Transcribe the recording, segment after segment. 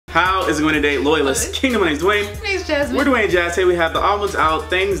How is it going today, Loyalist Kingdom? My name's Dwayne. My name's Jasmine. We're Dwayne and Jazz. Today we have the TheOdd1sOut,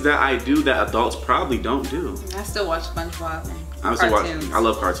 things that I do that adults probably don't do. I still watch SpongeBob and I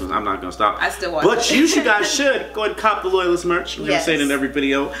love cartoons. I'm not gonna stop. I still watch. But you guys should go ahead and cop the Loyalist merch. We're gonna say it in every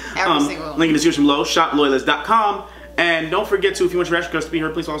video. Every single one. Link in the description below. ShopLoyalist.com. And don't forget to, if you want your reaction girls to be here,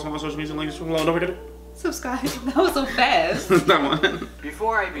 please follow us on all social media. Link in the description below. Don't forget to subscribe. That was so fast. That one.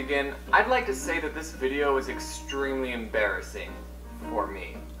 Before I begin, I'd like to say that this video is extremely embarrassing for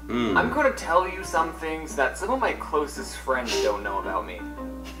me. I'm going to tell you some things that some of my closest friends don't know about me.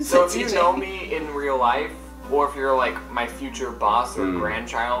 So if you know me in real life, or if you're like my future boss or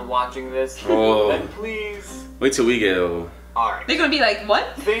grandchild watching this, then please... Wait till we get old. Alright. They're going to be like,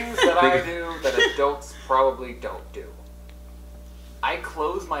 what? Things that I do that adults probably don't do. I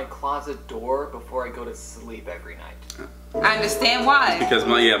close my closet door before I go to sleep every night. I understand why. Because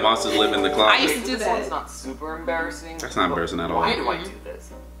monsters live in the closet. I used to do This that. one's not super embarrassing. That's not embarrassing at all. Why do I do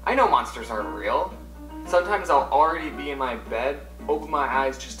this? I know monsters aren't real. Sometimes I'll already be in my bed, open my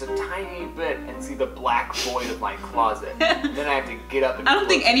eyes just a tiny bit, and see the black void of my closet. And then I have to get up and I don't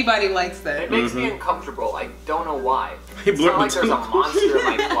think anybody likes that. It makes me uncomfortable. I don't know why. It's not like there's a monster in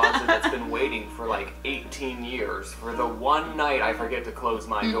my closet that's been waiting for like 18 years for the one night I forget to close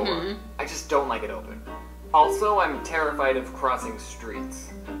my door. I just don't like it open. Also, I'm terrified of crossing streets.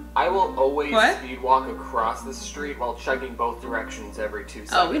 I will always speed walk across the street while checking both directions every 2 seconds.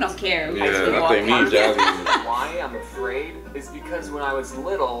 Oh, we don't care. Yeah, I think me and Jasmine. Why I'm afraid is because when I was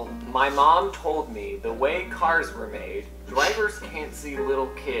little, my mom told me the way cars were made, drivers can't see little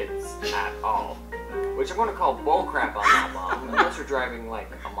kids at all. Which I'm going to call bullcrap on that, Mom, unless you're driving like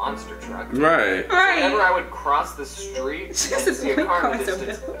a monster truck. Right. So whenever I would cross the street and see a car in the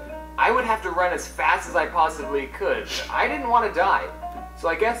distance, I would have to run as fast as I possibly could. I didn't want to die. So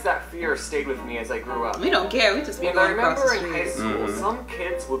I guess that fear stayed with me as I grew up. We don't care. We just want And to I go across the remember in street. high school, some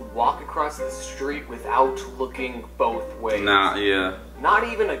kids would walk across the street without looking both ways. Nah, yeah. Not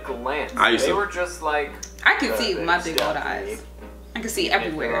even a glance. They were just like... I can see with my big old eyes. I can see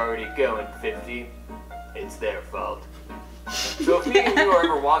everywhere. If they're already going 50, it's their fault. So if me and you are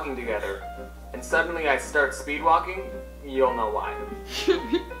ever walking together, and suddenly I start speed walking, you'll know why.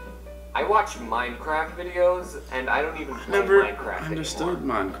 I watch Minecraft videos, and I don't even play Minecraft understood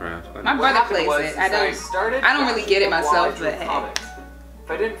anymore. Minecraft. My brother plays it. I don't really get it myself, but hey.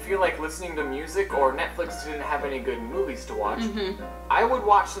 If I didn't feel like listening to music or Netflix didn't have any good movies to watch, I would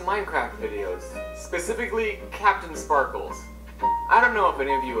watch some Minecraft videos, specifically Captain Sparkles. I don't know if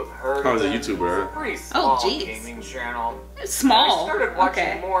any of you have heard of it. He's a YouTuber. It's a pretty small gaming channel. It's small. I started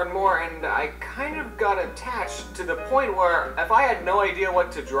watching more and more, and I kind of got attached to the point where if I had no idea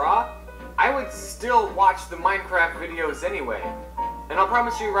what to draw, I would still watch the Minecraft videos anyway. And I'll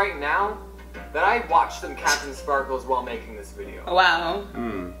promise you right now that I watched some Captain Sparkles while making this video. Wow.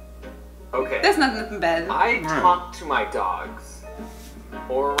 Okay. That's nothing bad. I talk to my dogs.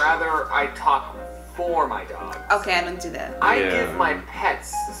 Or rather, I talk for my dogs. Okay, I don't do that. I give my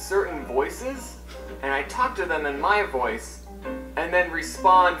pets certain voices, and I talk to them in my voice, and then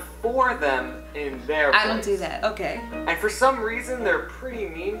respond for them in their voice. I don't do that. Okay. And for some reason, they're pretty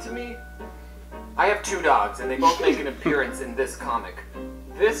mean to me. I have 2 dogs, and they both make an appearance in this comic.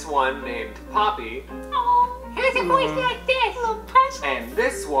 This one, named Poppy, Here's a voice like this, little precious. and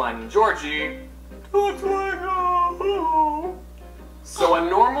this one, Georgie, looks like a... So a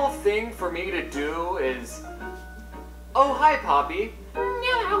normal thing for me to do is, oh, hi, Poppy.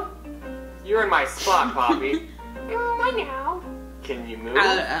 No. You're in my spot, Poppy. I know. Can you move?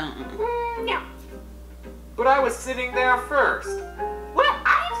 No. But I was sitting there first. Well,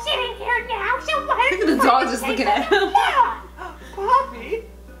 I'm sitting here now, so why are the dog just looking at him? Poppy?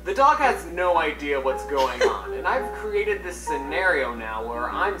 The dog has no idea what's going on, and I've created this scenario now where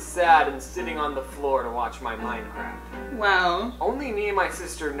I'm sad and sitting on the floor to watch my Minecraft. Wow. Only me and my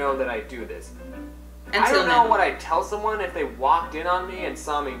sister know that I do this. Until I don't know what I'd tell someone if they walked in on me and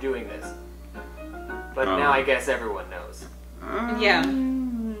saw me doing this. But now I guess everyone knows. Yeah.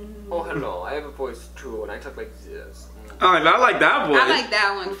 Oh, hello. I have a voice too, and I talk like this. Oh, I like that voice. I like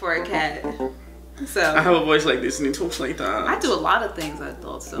that one for a cat. So I have a voice like this and it talks like that. I do a lot of things I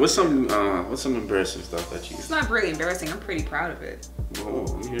thought so. What's some embarrassing stuff that you? It's not really embarrassing. I'm pretty proud of it. Oh,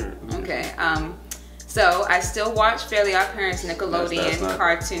 I'm here. Okay. So I still watch Fairly Odd Parents, Nickelodeon, That's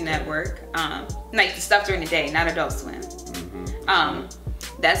Cartoon Network. Like the stuff during the day, not Adult Swim.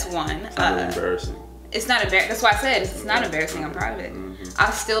 That's one. It's not really embarrassing. It's not embarrassing. That's why I said it's not embarrassing. I'm proud of it. I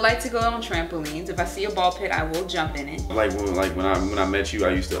still like to go on trampolines. If I see a ball pit, I will jump in it. Like when I met you, I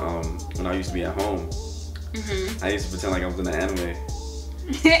used to when I used to be at home. I used to pretend like I was in the anime.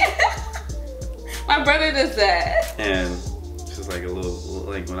 My brother does that. And was like a little,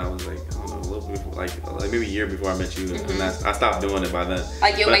 like when I was like, I don't know, a little bit, like maybe a year before I met you, and I stopped doing it by then.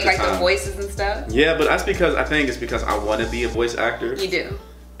 Like you'll make like the voices and stuff? Yeah, but that's because, I think it's because I want to be a voice actor. You do.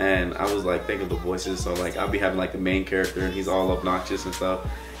 And I was like thinking of the voices, so like I'll be having like the main character and he's all obnoxious and stuff.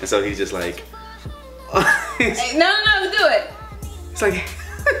 And so he's just like, hey, no, do it. It's like,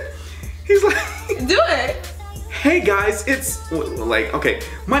 he's like, do it. Hey guys, it's like, okay,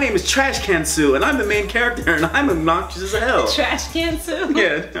 my name is Trash Can Sue and I'm the main character and I'm obnoxious as hell. Trash Can Sue?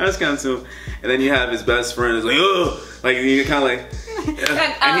 Yeah, Trash Can Sue. And then you have his best friend who's like, oh, like you kind of like,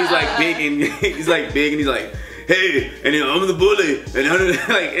 yeah. And he's like big and he's like, hey, and you know, I'm the bully, and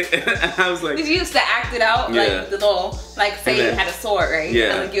and I was like, did you used to act it out, yeah. Like the little, like say you had a sword, right?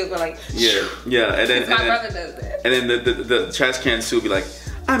 Yeah. And like you would go like, yeah, and then my brother does that. And then the Trash Can Sue would be like,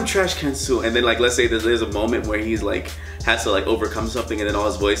 I'm Trash Can Sue, and then like let's say there's a moment where he's like has to like overcome something, and then all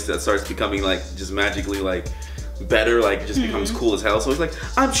his voice that starts becoming like just magically like better, like just becomes cool as hell. So it's like,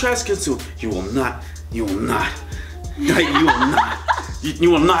 I'm Trash Can Sue. You will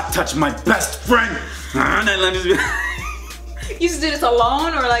not touch my best friend. And then let me You used to do this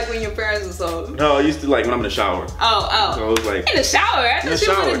alone or like when your parents were so? No, I used to like when I'm in the shower. Oh. So I was like, in the shower? I thought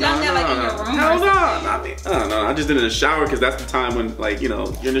you would have done that like in your room. Hell no. I don't know. I just did it in the shower because that's the time when like, you know,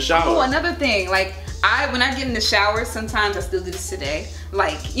 you're in the shower. Oh, another thing, like when I get in the shower, sometimes I still do this today.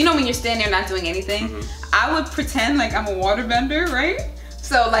 Like, you know when you're standing there not doing anything? I would pretend like I'm a waterbender, right?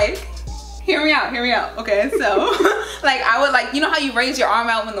 So like, hear me out, okay? So, like, I would like, you know how you raise your arm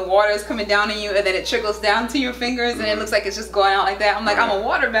out when the water is coming down on you and then it trickles down to your fingers and it looks like it's just going out like that? I'm like, I'm a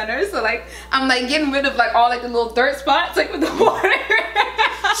waterbender, so like, I'm like getting rid of like all like the little dirt spots like with the water.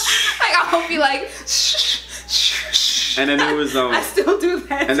 Like, I'll be like, shh. And then there was I still do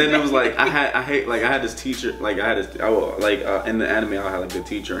that. And then there was like, I had this teacher, like in the anime I had like the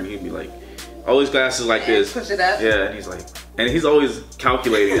teacher and he'd be like, always glasses like this. Push it up. Yeah, and he's like, and he's always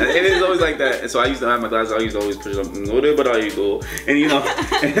calculating, and it's always like that. And so I used to have my glasses. I used to always push it up. And you know,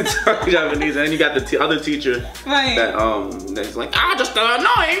 and it's Japanese. And then you got the other teacher that's like, just an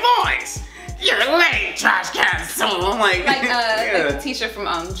annoying voice. You're late, Trash Can Sue. I'm like the teacher from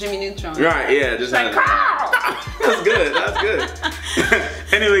Jimmy Neutron. Right, yeah, just like, that's good.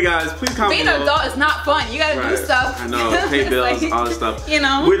 Anyway, guys, please comment being an adult is not fun. You gotta do stuff. I know, pay bills, all this stuff. You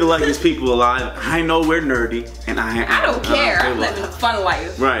know, we're the luckiest people alive. I know we're nerdy, and I don't care. I'm living a fun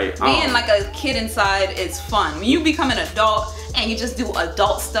life. Right. Being like a kid inside is fun. When you become an adult and you just do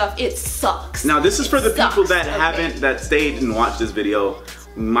adult stuff, it sucks. Now, this is for the people that that stayed and watched this video.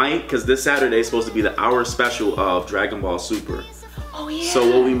 Because this Saturday is supposed to be the hour special of Dragon Ball Super. Oh yeah. So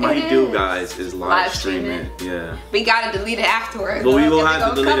what we might do, guys, is live stream it. Yeah. We gotta delete it afterwards. But we will have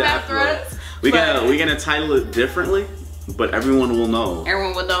to delete it afterwards. We're gonna title it differently, but everyone will know.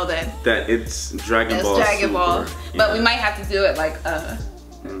 Everyone will know that it's Dragon Ball Super. But we might have to do it like I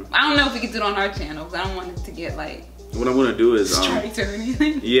don't know if we could do it on our channel because I don't want it to get like. What I'm gonna do is strikes or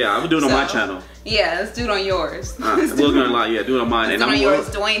anything. Yeah, I'm doing it on my channel. Yeah, let's do it on yours. Do it on mine. And yours,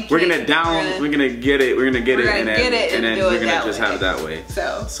 Dwayne. We're gonna get it, and then we're gonna just have it that way.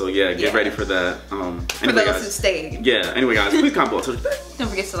 So yeah, get ready for that. For those who stayed. Yeah. Anyway, guys, please comment below. Don't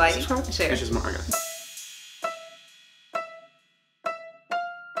forget to like, share. It's just more, guys.